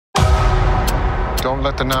Don't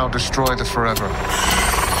let the now destroy the forever.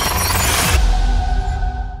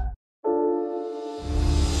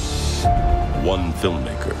 One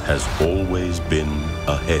filmmaker has always been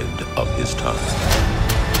ahead of his time.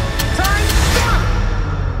 Time, stop!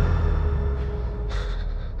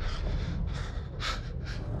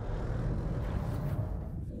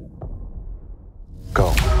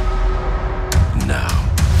 Go. Now,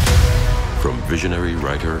 from visionary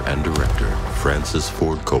writer and director Francis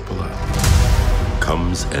Ford Coppola,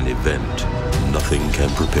 comes an event nothing can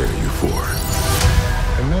prepare you for.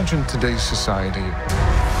 Imagine today's society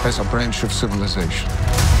as a branch of civilization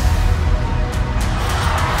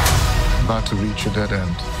about to reach a dead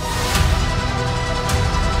end.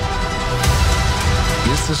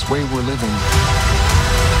 Is this way we're living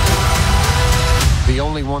the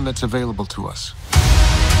only one that's available to us?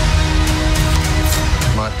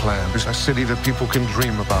 My plan is a city that people can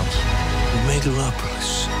dream about.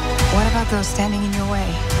 Megalopolis. What about those standing in your way?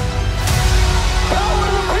 Power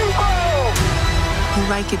to the people! You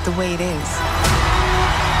like it the way it is.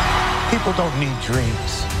 People don't need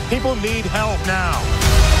dreams. People need help now.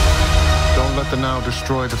 Don't let the now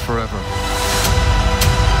destroy the forever.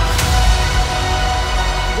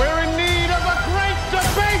 We're in need of a great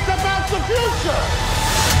debate about the future.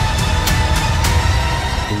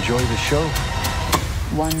 Enjoy the show.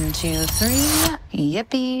 1, 2, 3.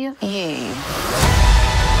 Yippee yay.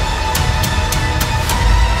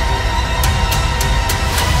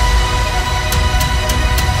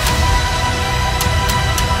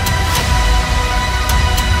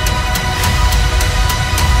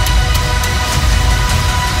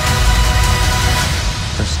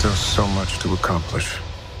 There's still so much to accomplish,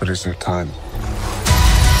 but is there time?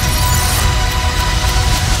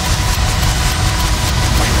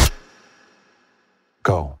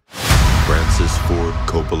 Go. Francis Ford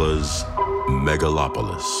Coppola's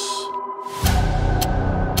Megalopolis.